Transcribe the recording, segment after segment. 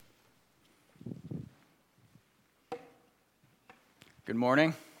Good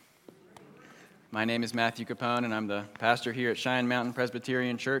morning. My name is Matthew Capone, and I'm the pastor here at Cheyenne Mountain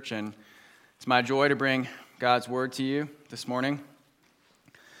Presbyterian Church, and it's my joy to bring God's Word to you this morning.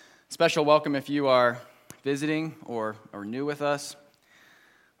 Special welcome if you are visiting or new with us.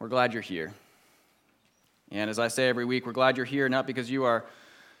 We're glad you're here. And as I say every week, we're glad you're here not because you are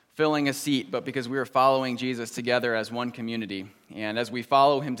filling a seat, but because we are following Jesus together as one community. And as we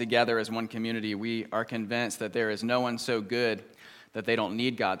follow him together as one community, we are convinced that there is no one so good that they don't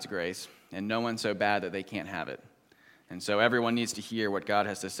need God's grace, and no one so bad that they can't have it. And so everyone needs to hear what God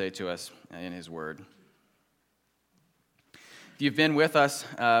has to say to us in his word. If you've been with us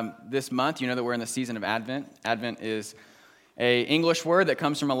this month, you know that we're in the season of Advent. Advent is an English word that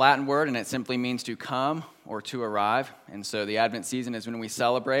comes from a Latin word, and it simply means to come or to arrive. And so the Advent season is when we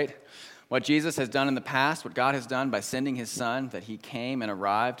celebrate what Jesus has done in the past, what God has done by sending his Son, that he came and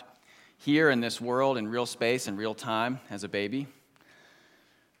arrived here in this world in real space and real time as a baby.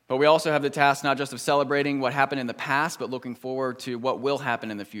 But we also have the task not just of celebrating what happened in the past, but looking forward to what will happen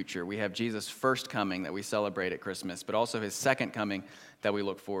in the future. We have Jesus' first coming that we celebrate at Christmas, but also his second coming that we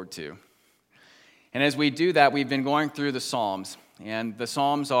look forward to. And as we do that, we've been going through the Psalms. And the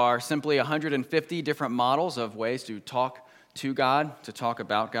Psalms are simply 150 different models of ways to talk to God, to talk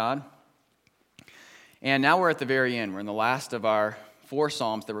about God. And now we're at the very end. We're in the last of our 4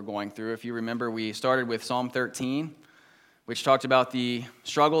 Psalms that we're going through. If you remember, we started with Psalm 13, which talked about the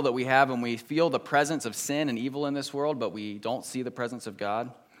struggle that we have when we feel the presence of sin and evil in this world, but we don't see the presence of God.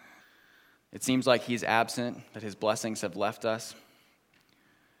 It seems like he's absent, that his blessings have left us.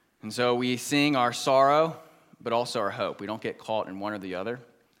 And so we sing our sorrow, but also our hope. We don't get caught in one or the other.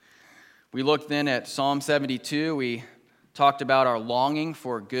 We looked then at Psalm 72. We talked about our longing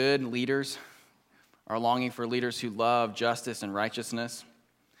for good leaders, our longing for leaders who love justice and righteousness,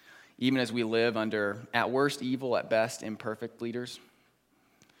 even as we live under, at worst, evil, at best, imperfect leaders.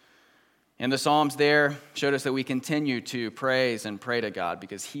 And the Psalms there showed us that we continue to praise and pray to God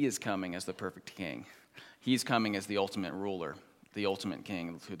because he is coming as the perfect king. He's coming as the ultimate ruler, the ultimate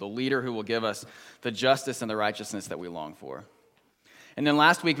king, the leader who will give us the justice and the righteousness that we long for. And then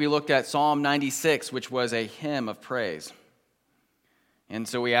last week we looked at Psalm 96, which was a hymn of praise. And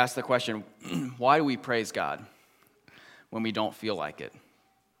so we asked the question, why do we praise God when we don't feel like it?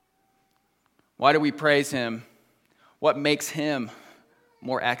 Why do we praise him? What makes him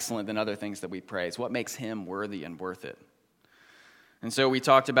more excellent than other things that we praise? What makes him worthy and worth it? And so we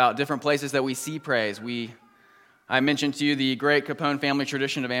talked about different places that we see praise. I mentioned to you the great Capone family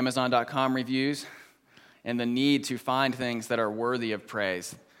tradition of Amazon.com reviews and the need to find things that are worthy of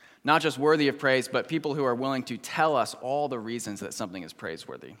praise. Not just worthy of praise, but people who are willing to tell us all the reasons that something is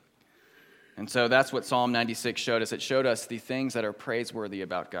praiseworthy. And so that's what Psalm 96 showed us. It showed us the things that are praiseworthy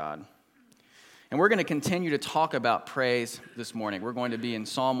about God. And we're going to continue to talk about praise this morning. We're going to be in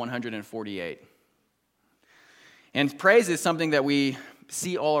Psalm 148. And praise is something that we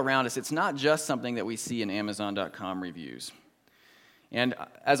see all around us. It's not just something that we see in Amazon.com reviews. And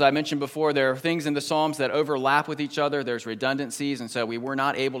as I mentioned before, there are things in the Psalms that overlap with each other. There's redundancies, and so we were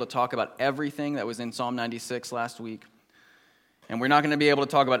not able to talk about everything that was in Psalm 96 last week. And we're not going to be able to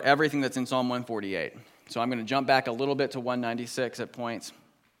talk about everything that's in Psalm 148. So I'm going to jump back a little bit to 196 at points.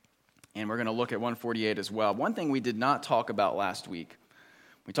 And we're going to look at 148 as well. One thing we did not talk about last week,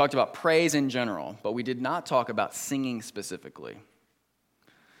 we talked about praise in general, but we did not talk about singing specifically.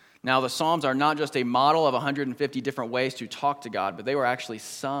 Now, the Psalms are not just a model of 150 different ways to talk to God, but they were actually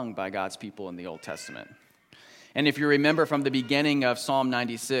sung by God's people in the Old Testament. And if you remember from the beginning of Psalm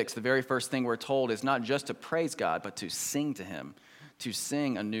 96, the very first thing we're told is not just to praise God, but to sing to him, to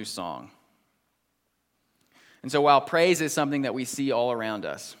sing a new song. And so while praise is something that we see all around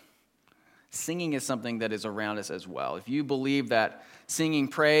us, singing is something that is around us as well. If you believe that singing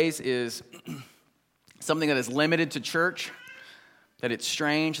praise is something that is limited to church, that it's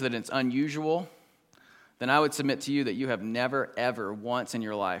strange, that it's unusual, then I would submit to you that you have never, ever once in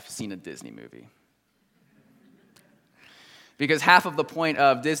your life seen a Disney movie. Because half of the point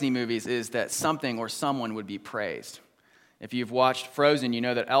of Disney movies is that something or someone would be praised. If you've watched Frozen, you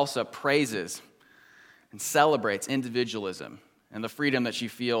know that Elsa praises and celebrates individualism and the freedom that she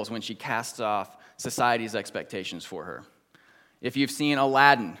feels when she casts off society's expectations for her. If you've seen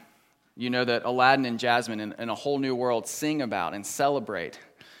Aladdin, you know that Aladdin and Jasmine in A Whole New World sing about and celebrate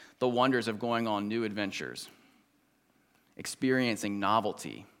the wonders of going on new adventures, experiencing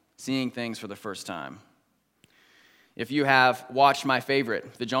novelty, seeing things for the first time. If you have watched my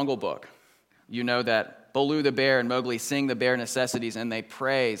favorite, The Jungle Book, you know that Baloo the bear and Mowgli sing the bare necessities and they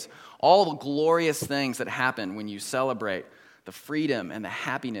praise all the glorious things that happen when you celebrate the freedom and the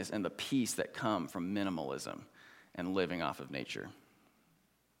happiness and the peace that come from minimalism and living off of nature.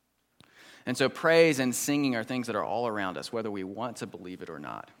 And so praise and singing are things that are all around us, whether we want to believe it or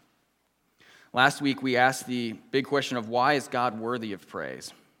not. Last week, we asked the big question of why is God worthy of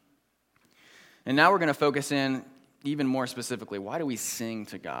praise? And now we're going to focus in even more specifically, why do we sing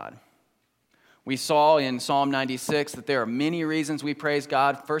to God? We saw in Psalm 96 that there are many reasons we praise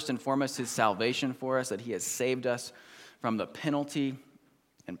God. First and foremost, his salvation for us, that he has saved us from the penalty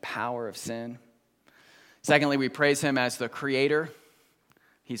and power of sin. Secondly, we praise him as the creator.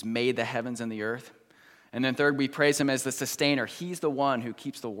 He's made the heavens and the earth. And then third, we praise him as the sustainer. He's the one who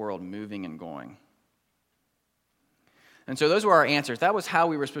keeps the world moving and going. And so those were our answers. That was how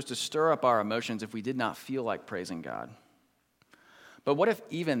we were supposed to stir up our emotions if we did not feel like praising God. But what if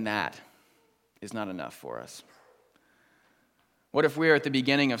even that is not enough for us? What if we're at the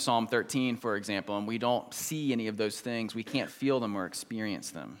beginning of Psalm 13, for example, and we don't see any of those things, we can't feel them or experience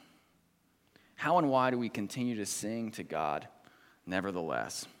them? How and why do we continue to sing to God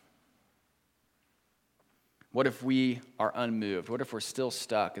nevertheless? What if we are unmoved? What if we're still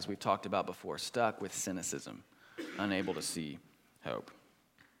stuck, as we've talked about before, stuck with cynicism, unable to see hope?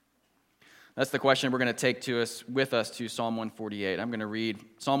 That's the question we're going to take with us to Psalm 148. I'm going to read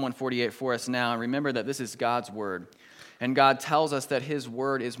Psalm 148 for us now. And remember that this is God's word. And God tells us that his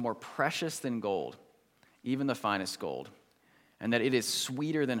word is more precious than gold, even the finest gold. And that it is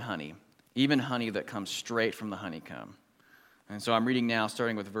sweeter than honey, even honey that comes straight from the honeycomb. And so I'm reading now,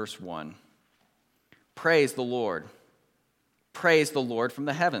 starting with verse 1. Praise the Lord. Praise the Lord from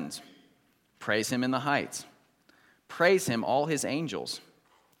the heavens. Praise him in the heights. Praise him, all his angels.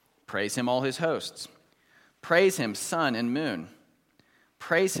 Praise him, all his hosts. Praise him, sun and moon.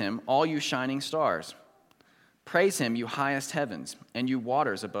 Praise him, all you shining stars. Praise him, you highest heavens, and you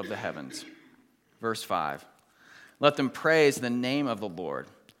waters above the heavens. Verse 5. Let them praise the name of the Lord,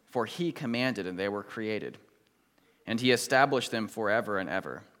 for he commanded and they were created. And he established them forever and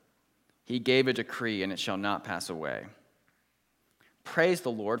ever. He gave a decree, and it shall not pass away. Praise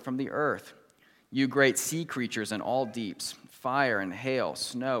the Lord from the earth, you great sea creatures and all deeps, fire and hail,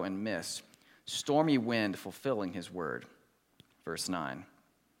 snow and mist, stormy wind fulfilling his word. Verse 9.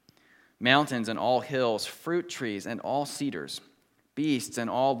 Mountains and all hills, fruit trees and all cedars, beasts and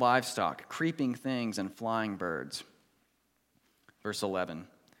all livestock, creeping things and flying birds. Verse 11.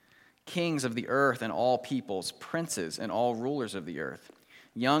 Kings of the earth and all peoples, princes and all rulers of the earth,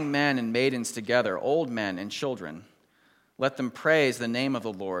 young men and maidens together, old men and children. Let them praise the name of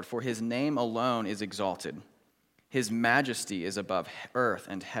the Lord, for his name alone is exalted. His majesty is above earth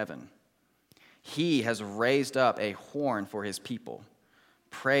and heaven. He has raised up a horn for his people,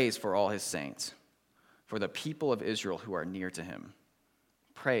 praise for all his saints, for the people of Israel who are near to him.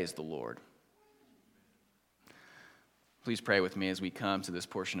 Praise the Lord. Please pray with me as we come to this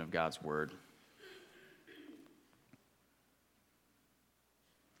portion of God's word.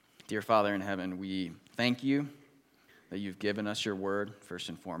 Dear Father in heaven, we thank you that you've given us your word, first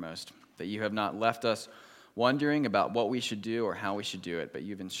and foremost, that you have not left us wondering about what we should do or how we should do it, but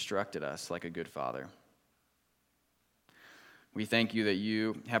you've instructed us like a good father. We thank you that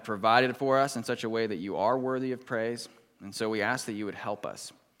you have provided for us in such a way that you are worthy of praise, and so we ask that you would help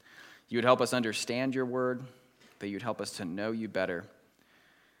us. You would help us understand your word, that you'd help us to know you better,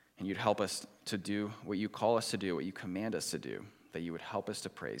 and you'd help us to do what you call us to do, what you command us to do, that you would help us to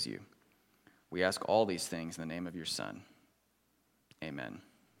praise you. We ask all these things in the name of your Son. Amen.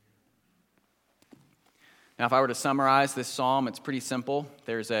 Now, if I were to summarize this psalm, it's pretty simple.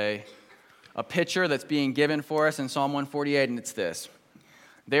 There's a picture that's being given for us in Psalm 148, and it's this.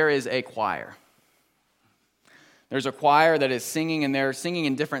 There is a choir. There's a choir that is singing, and they're singing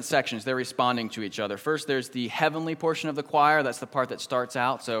in different sections. They're responding to each other. First, there's the heavenly portion of the choir. That's the part that starts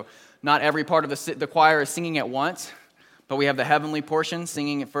out. So not every part of the choir is singing at once, but we have the heavenly portion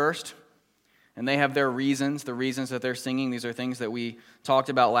singing at first. And they have their reasons, the reasons that they're singing. These are things that we talked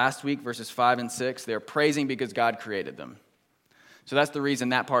about last week, verses 5 and 6. They're praising because God created them. So that's the reason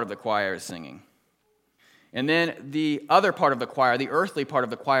that part of the choir is singing. And then the other part of the choir, the earthly part of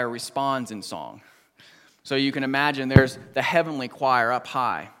the choir, responds in song. So you can imagine there's the heavenly choir up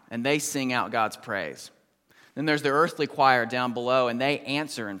high, and they sing out God's praise. Then there's the earthly choir down below, and they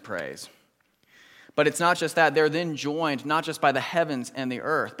answer in praise. But it's not just that. They're then joined not just by the heavens and the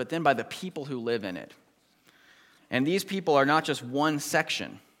earth, but then by the people who live in it. And these people are not just one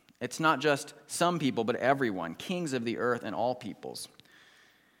section. It's not just some people, but everyone, kings of the earth and all peoples,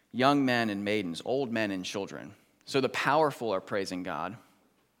 young men and maidens, old men and children. So the powerful are praising God,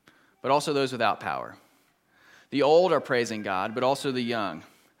 but also those without power. The old are praising God, but also the young.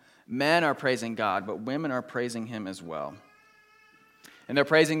 Men are praising God, but women are praising him as well. And they're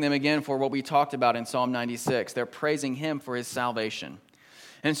praising them again for what we talked about in Psalm 96. They're praising him for his salvation.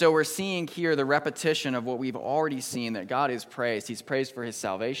 And so we're seeing here the repetition of what we've already seen, that God is praised. He's praised for his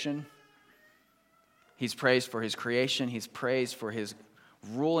salvation. He's praised for his creation. He's praised for his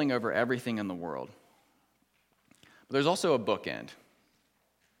ruling over everything in the world. But there's also a bookend.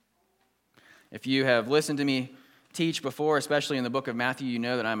 If you have listened to me teach before, especially in the book of Matthew, you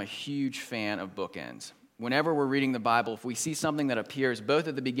know that I'm a huge fan of bookends. Whenever we're reading the Bible, if we see something that appears both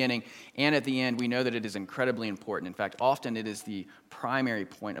at the beginning and at the end, we know that it is incredibly important. In fact, often it is the primary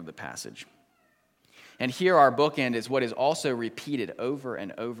point of the passage. And here our bookend is what is also repeated over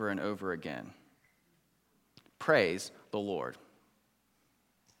and over and over again. Praise the Lord.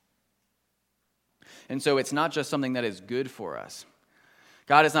 And so it's not just something that is good for us.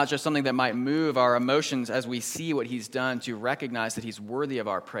 God is not just something that might move our emotions as we see what he's done to recognize that he's worthy of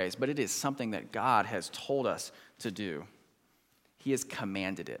our praise, but it is something that God has told us to do. He has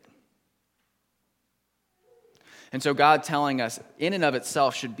commanded it. And so God telling us in and of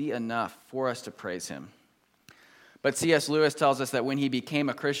itself should be enough for us to praise him. But C.S. Lewis tells us that when he became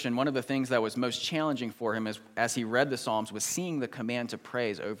a Christian, one of the things that was most challenging for him as he read the Psalms was seeing the command to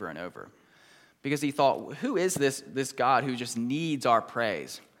praise over and over. Because he thought, who is this God who just needs our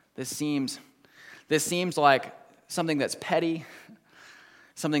praise? This seems like something that's petty,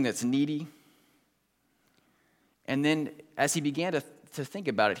 something that's needy. And then as he began to think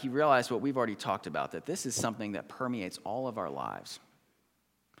about it, he realized what we've already talked about, that this is something that permeates all of our lives.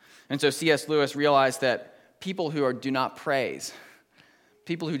 And so C.S. Lewis realized that people who do not praise,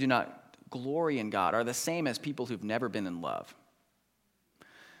 people who do not glory in God, are the same as people who've never been in love.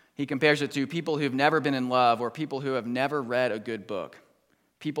 He compares it to people who've never been in love or people who have never read a good book,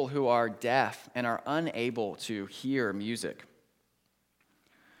 people who are deaf and are unable to hear music.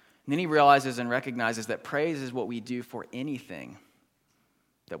 And then he realizes and recognizes that praise is what we do for anything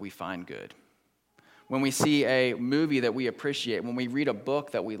that we find good. When we see a movie that we appreciate, when we read a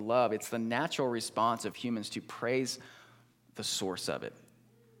book that we love, it's the natural response of humans to praise the source of it.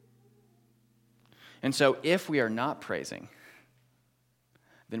 And so if we are not praising,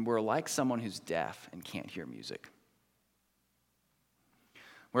 then we're like someone who's deaf and can't hear music.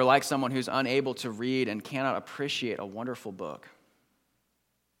 We're like someone who's unable to read and cannot appreciate a wonderful book.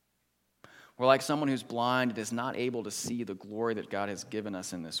 We're like someone who's blind and is not able to see the glory that God has given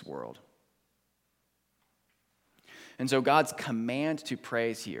us in this world. And so God's command to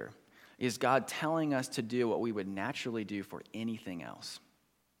praise here is God telling us to do what we would naturally do for anything else.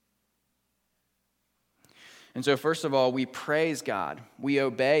 And so first of all, we praise God. We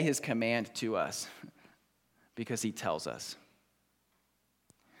obey his command to us because he tells us.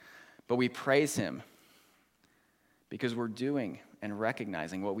 But we praise him because we're doing and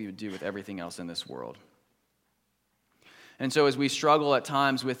recognizing what we would do with everything else in this world. And so as we struggle at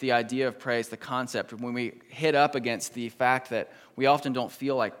times with the idea of praise, the concept, when we hit up against the fact that we often don't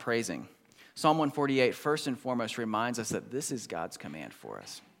feel like praising, Psalm 148 first and foremost reminds us that this is God's command for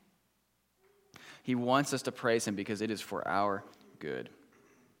us. He wants us to praise him because it is for our good.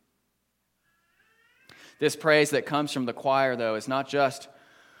 This praise that comes from the choir, though, is not just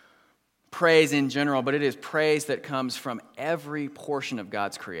praise in general, but it is praise that comes from every portion of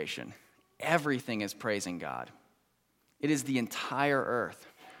God's creation. Everything is praising God. It is the entire earth.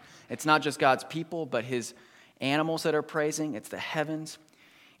 It's not just God's people, but his animals that are praising. It's the heavens.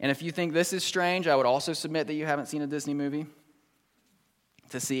 And if you think this is strange, I would also submit that you haven't seen a Disney movie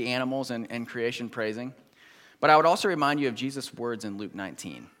to see animals and creation praising. But I would also remind you of Jesus' words in Luke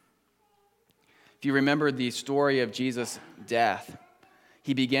 19. If you remember the story of Jesus' death,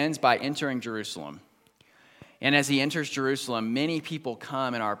 he begins by entering Jerusalem. And as he enters Jerusalem, many people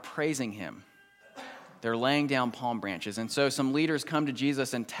come and are praising him. They're laying down palm branches. And so some leaders come to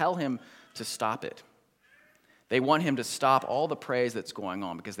Jesus and tell him to stop it. They want him to stop all the praise that's going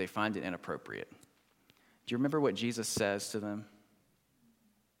on because they find it inappropriate. Do you remember what Jesus says to them?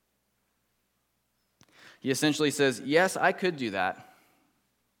 He essentially says, yes, I could do that.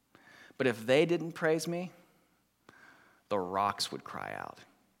 But if they didn't praise me, the rocks would cry out.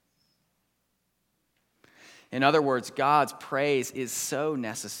 In other words, God's praise is so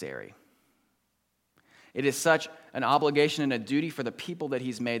necessary. It is such an obligation and a duty for the people that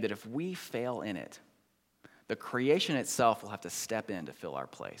he's made that if we fail in it, the creation itself will have to step in to fill our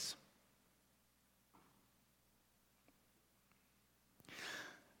place.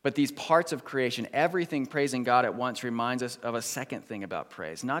 But these parts of creation, everything praising God at once, reminds us of a second thing about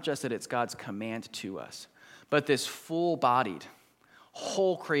praise. Not just that it's God's command to us, but this full-bodied,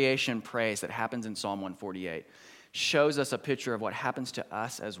 whole creation praise that happens in Psalm 148 shows us a picture of what happens to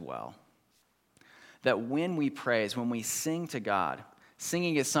us as well. That when we praise, when we sing to God,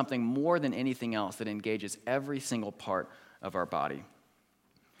 singing is something more than anything else that engages every single part of our body.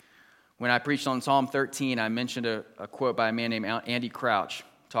 When I preached on Psalm 13, I mentioned a quote by a man named Andy Crouch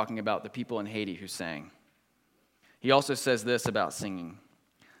talking about the people in Haiti who sang. He also says this about singing.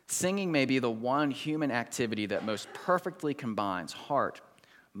 Singing may be the one human activity that most perfectly combines heart,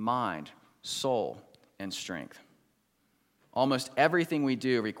 mind, soul, and strength. Almost everything we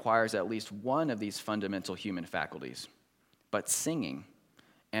do requires at least one of these fundamental human faculties, but singing,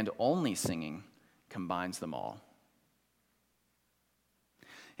 and only singing, combines them all.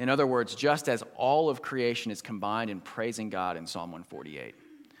 In other words, just as all of creation is combined in praising God in Psalm 148,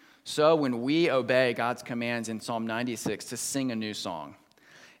 so when we obey God's commands in Psalm 96 to sing a new song,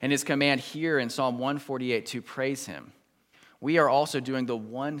 and his command here in Psalm 148 to praise him, we are also doing the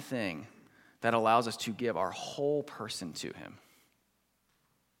one thing that allows us to give our whole person to him.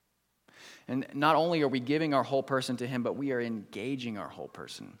 And not only are we giving our whole person to him, but we are engaging our whole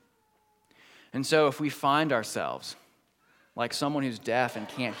person. And so if we find ourselves like someone who's deaf and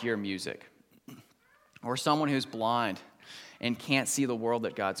can't hear music, or someone who's blind and can't see the world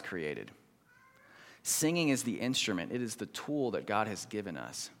that God's created, singing is the instrument, it is the tool that God has given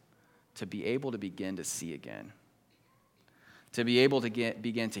us to be able to begin to see again, to be able to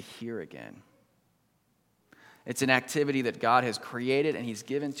begin to hear again. It's an activity that God has created and he's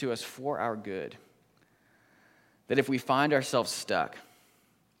given to us for our good. That if we find ourselves stuck,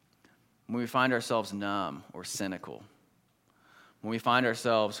 when we find ourselves numb or cynical, when we find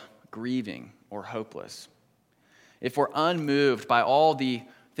ourselves grieving or hopeless, if we're unmoved by all the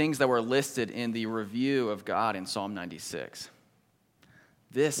things that were listed in the review of God in Psalm 96,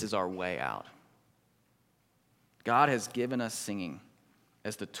 this is our way out. God has given us singing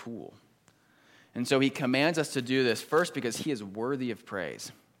as the tool. And so he commands us to do this first because he is worthy of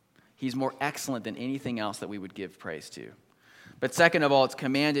praise. He's more excellent than anything else that we would give praise to. But second of all, it's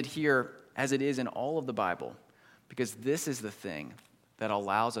commanded here as it is in all of the Bible because this is the thing that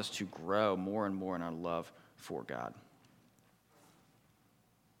allows us to grow more and more in our love for God.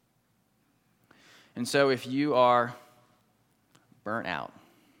 And so if you are burnt out,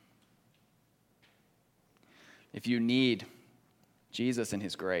 if you need Jesus and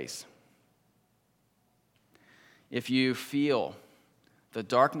his grace, if you feel the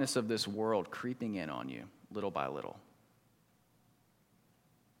darkness of this world creeping in on you little by little,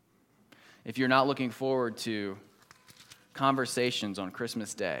 if you're not looking forward to conversations on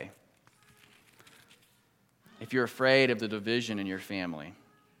Christmas Day, if you're afraid of the division in your family,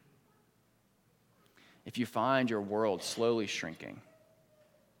 if you find your world slowly shrinking,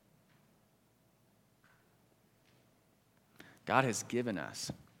 God has given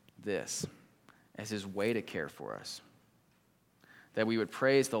us this as his way to care for us, that we would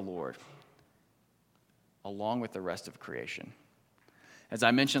praise the Lord along with the rest of creation. As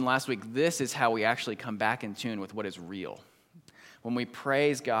I mentioned last week, this is how we actually come back in tune with what is real. When we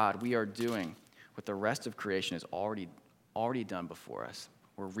praise God, we are doing what the rest of creation has already done before us.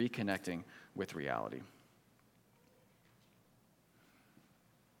 We're reconnecting with reality.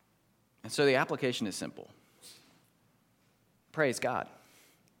 And so the application is simple. Praise God.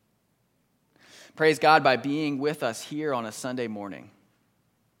 Praise God by being with us here on a Sunday morning.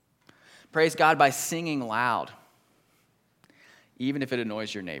 Praise God by singing loud, even if it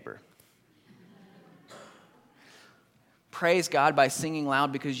annoys your neighbor. Praise God by singing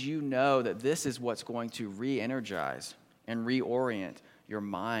loud because you know that this is what's going to re-energize and reorient your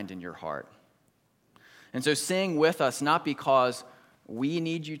mind and your heart. And so sing with us, not because we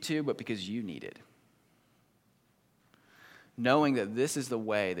need you to, but because you need it. Knowing that this is the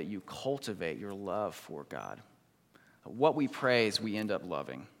way that you cultivate your love for God. What we praise, we end up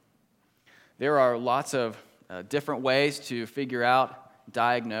loving. There are lots of different ways to figure out,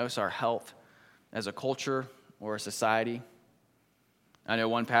 diagnose our health as a culture or a society. I know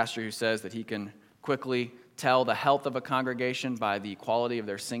one pastor who says that he can quickly tell the health of a congregation by the quality of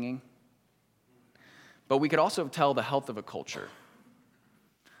their singing. But we could also tell the health of a culture.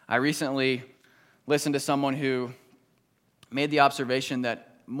 I recently listened to someone who made the observation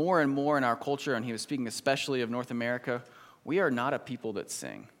that more and more in our culture, and he was speaking especially of North America, we are not a people that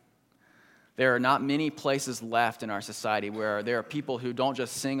sing. There are not many places left in our society where there are people who don't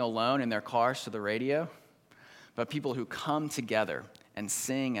just sing alone in their cars to the radio, but people who come together and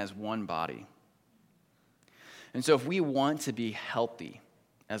sing as one body. And so if we want to be healthy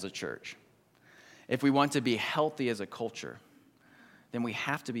as a church, if we want to be healthy as a culture, then we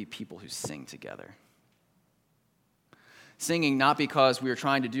have to be people who sing together. Singing not because we are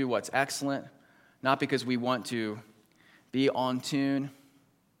trying to do what's excellent, not because we want to be on tune,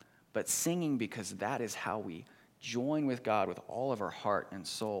 but singing because that is how we join with God with all of our heart and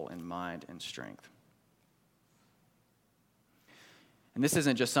soul and mind and strength. And this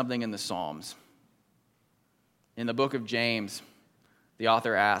isn't just something in the Psalms. In the book of James, the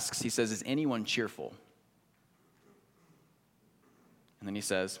author asks, he says, is anyone cheerful? And then he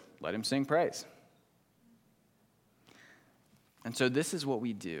says, let him sing praise. And so this is what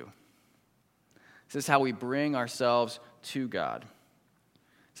we do. This is how we bring ourselves to God.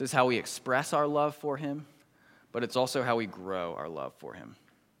 This is how we express our love for him, but it's also how we grow our love for him.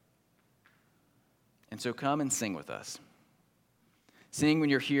 And so come and sing with us. Sing when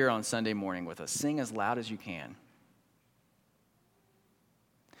you're here on Sunday morning with us. Sing as loud as you can.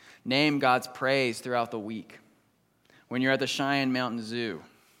 Name God's praise throughout the week. When you're at the Cheyenne Mountain Zoo,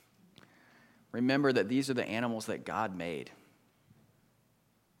 remember that these are the animals that God made.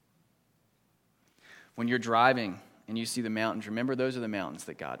 When you're driving and you see the mountains, remember those are the mountains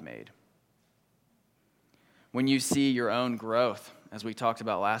that God made. When you see your own growth, as we talked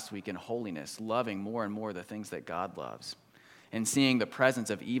about last week, in holiness, loving more and more the things that God loves, and seeing the presence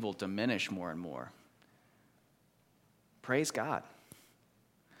of evil diminish more and more, praise God.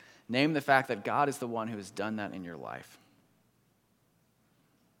 Name the fact that God is the one who has done that in your life.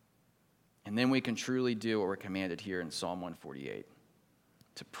 And then we can truly do what we're commanded here in Psalm 148,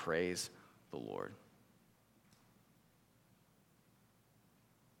 to praise the Lord.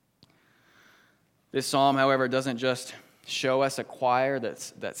 This psalm, however, doesn't just show us a choir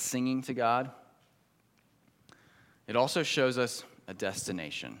that's singing to God. It also shows us a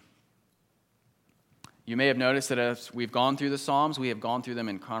destination. You may have noticed that as we've gone through the Psalms, we have gone through them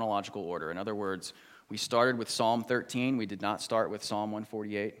in chronological order. In other words, we started with Psalm 13. We did not start with Psalm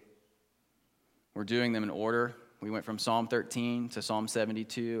 148. We're doing them in order. We went from Psalm 13 to Psalm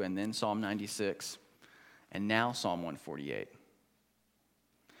 72, and then Psalm 96, and now Psalm 148.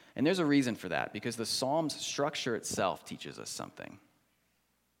 And there's a reason for that, because the Psalms structure itself teaches us something.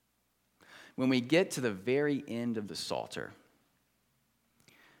 When we get to the very end of the Psalter,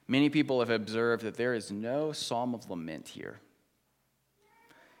 many people have observed that there is no psalm of lament here.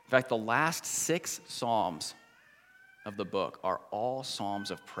 In fact, the last 6 psalms of the book are all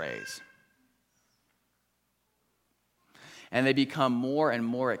psalms of praise. And they become more and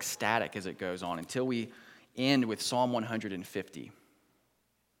more ecstatic as it goes on until we end with Psalm 150.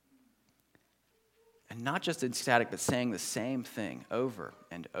 And not just ecstatic, but saying the same thing over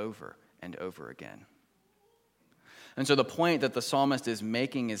and over and over again. And so the point that the psalmist is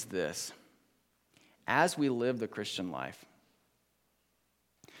making is this: as we live the Christian life,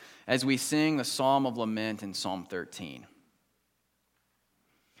 as we sing the Psalm of Lament in Psalm 13,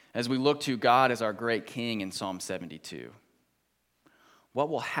 as we look to God as our great King in Psalm 72, what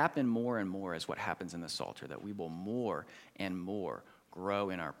will happen more and more is what happens in the Psalter, that we will more and more grow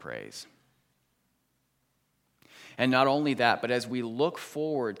in our praise. And not only that, but as we look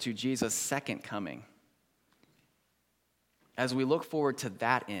forward to Jesus' second coming, as we look forward to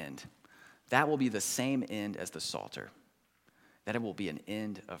that end, that will be the same end as the Psalter, that it will be an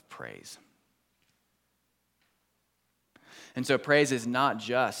end of praise. And so praise is not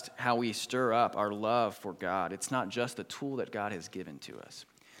just how we stir up our love for God. It's not just the tool that God has given to us.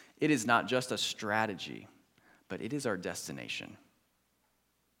 It is not just a strategy, but it is our destination.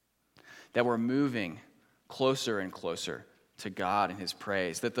 That we're moving closer and closer to God and his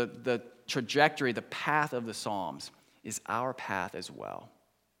praise. That the trajectory, the path of the Psalms is our path as well.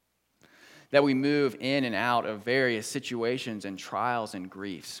 That we move in and out of various situations and trials and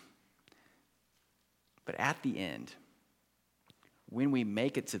griefs. But at the end, when we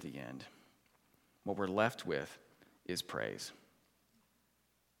make it to the end, what we're left with is praise.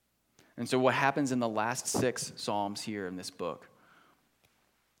 And so what happens in the last 6 Psalms here in this book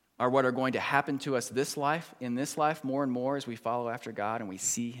are what are going to happen to us in this life more and more as we follow after God and we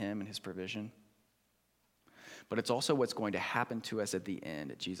see him and his provision. But it's also what's going to happen to us at the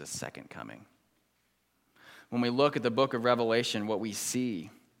end, at Jesus' second coming. When we look at the book of Revelation, what we see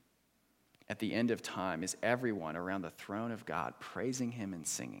at the end of time is everyone around the throne of God praising him and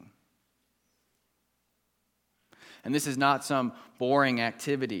singing. And this is not some boring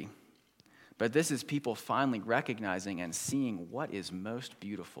activity, but this is people finally recognizing and seeing what is most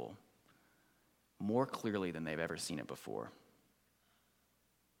beautiful more clearly than they've ever seen it before.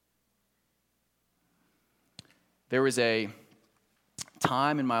 There was a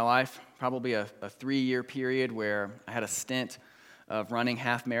time in my life, probably a 3-year period, where I had a stint of running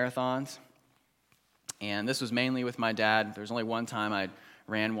half marathons. And this was mainly with my dad. There was only one time I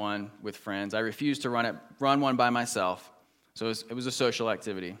ran one with friends. I refused to run one by myself. So it was a social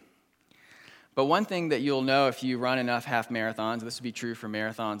activity. But one thing that you'll know if you run enough half marathons, this would be true for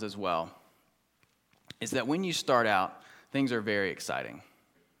marathons as well, is that when you start out, things are very exciting.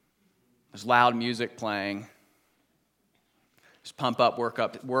 There's loud music playing.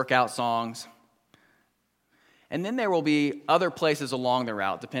 There's workout songs. And then there will be other places along the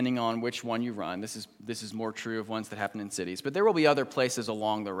route, depending on which one you run. This is more true of ones that happen in cities. But there will be other places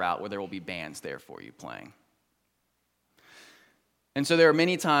along the route where there will be bands there for you playing. And so there are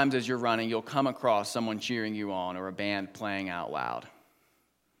many times as you're running, you'll come across someone cheering you on or a band playing out loud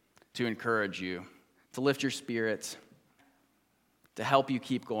to encourage you, to lift your spirits, to help you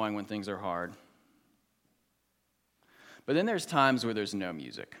keep going when things are hard. But then there's times where there's no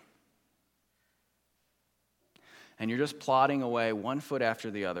music. And you're just plodding away one foot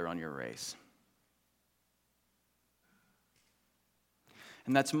after the other on your race.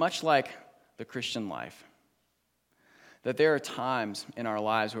 And that's much like the Christian life. That there are times in our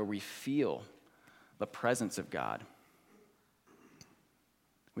lives where we feel the presence of God.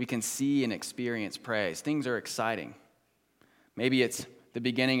 We can see and experience praise. Things are exciting. Maybe it's the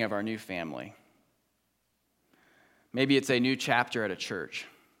beginning of our new family. Maybe it's a new chapter at a church.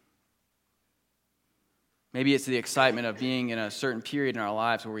 Maybe it's the excitement of being in a certain period in our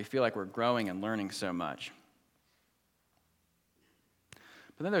lives where we feel like we're growing and learning so much.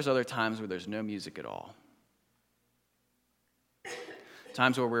 But then there's other times where there's no music at all.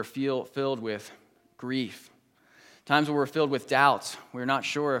 Times where we're filled with grief. Times where we're filled with doubts. We're not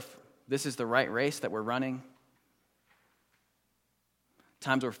sure if this is the right race that we're running.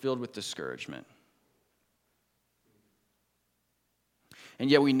 Times we're filled with discouragement.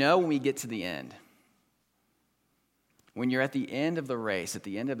 And yet we know when we get to the end, when you're at the end of the race, at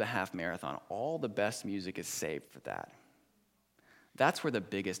the end of the half marathon, all the best music is saved for that. That's where the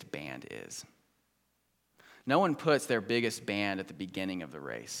biggest band is. No one puts their biggest band at the beginning of the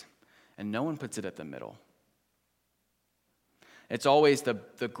race, and no one puts it at the middle. It's always the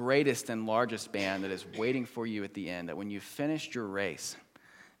greatest and largest band that is waiting for you at the end, that when you've finished your race,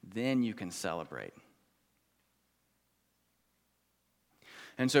 then you can celebrate.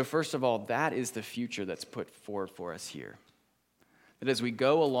 And so, first of all, that is the future that's put forward for us here. That as we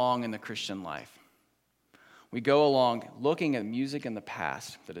go along in the Christian life, we go along looking at music in the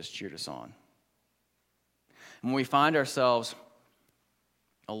past that has cheered us on. When we find ourselves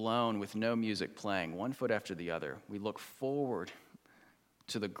alone with no music playing, one foot after the other, we look forward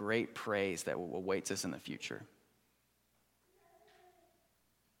to the great praise that awaits us in the future.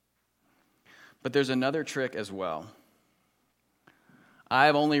 But there's another trick as well.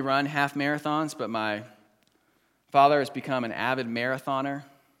 I've only run half marathons, but my father has become an avid marathoner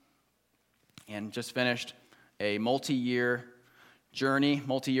and just finished a multi-year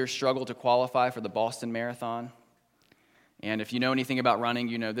struggle to qualify for the Boston Marathon. And if you know anything about running,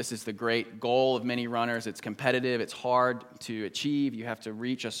 you know this is the great goal of many runners. It's competitive, it's hard to achieve. You have to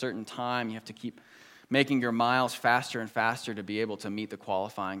reach a certain time. You have to keep making your miles faster and faster to be able to meet the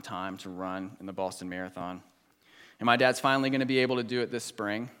qualifying time to run in the Boston Marathon. And my dad's finally going to be able to do it this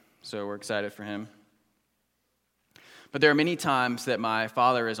spring, so we're excited for him. But there are many times that my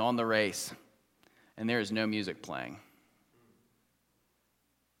father is on the race and there is no music playing.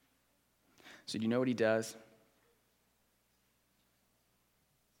 So do you know what he does?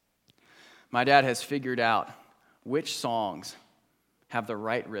 My dad has figured out which songs have the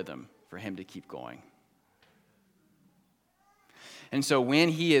right rhythm for him to keep going. And so when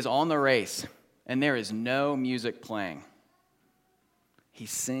he is on the race and there is no music playing, he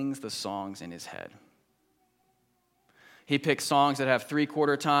sings the songs in his head. He picks songs that have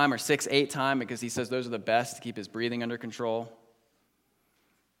 3/4 time or 6/8 time because he says those are the best to keep his breathing under control.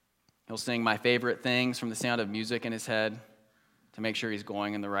 He'll sing My Favorite Things from The Sound of Music in his head to make sure he's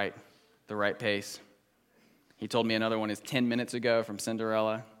going in the right pace. He told me another one is 10 Minutes Ago from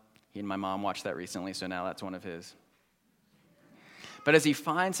Cinderella. He and my mom watched that recently, so now that's one of his. But as he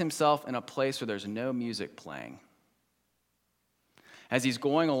finds himself in a place where there's no music playing, as he's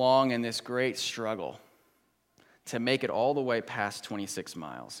going along in this great struggle to make it all the way past 26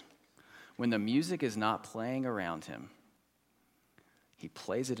 miles, when the music is not playing around him, he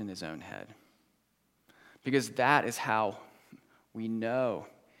plays it in his own head. Because that is how we know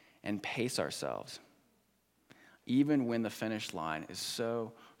and pace ourselves, even when the finish line is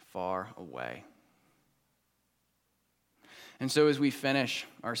so far away. And so as we finish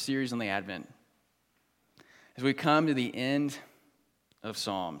our series on the Advent, as we come to the end of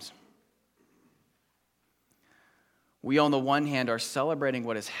Psalms, we on the one hand are celebrating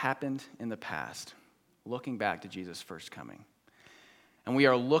what has happened in the past, looking back to Jesus' first coming. And we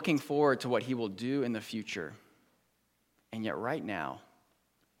are looking forward to what he will do in the future. And yet right now,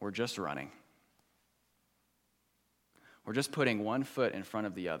 we're just running. We're just putting one foot in front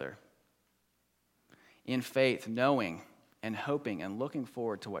of the other. In faith, knowing and hoping and looking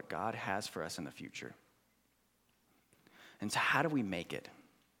forward to what God has for us in the future. And so how do we make it?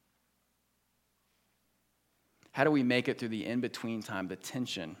 How do we make it through the in-between time, the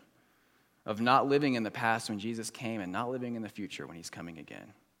tension of not living in the past when Jesus came and not living in the future when he's coming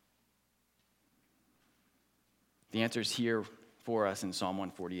again? The answer is here for us in Psalm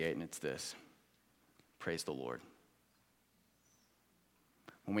 148, and it's this: praise the Lord.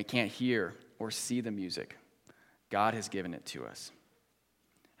 When we can't hear or see the music, God has given it to us.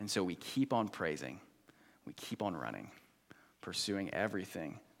 And so we keep on praising, we keep on running, pursuing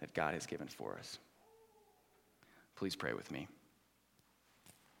everything that God has given for us. Please pray with me.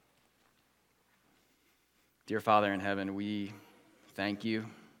 Dear Father in heaven, we thank you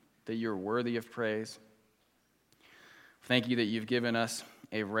that you're worthy of praise. Thank you that you've given us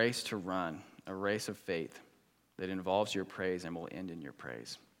a race to run, a race of faith that involves your praise and will end in your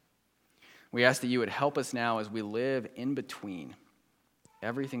praise. We ask that you would help us now as we live in between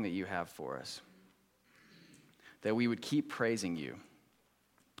everything that you have for us, that we would keep praising you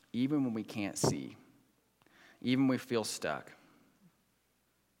even when we can't see, even when we feel stuck,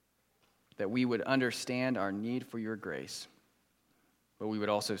 that we would understand our need for your grace, but we would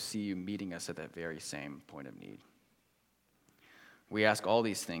also see you meeting us at that very same point of need. We ask all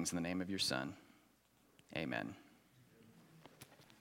these things in the name of your Son. Amen.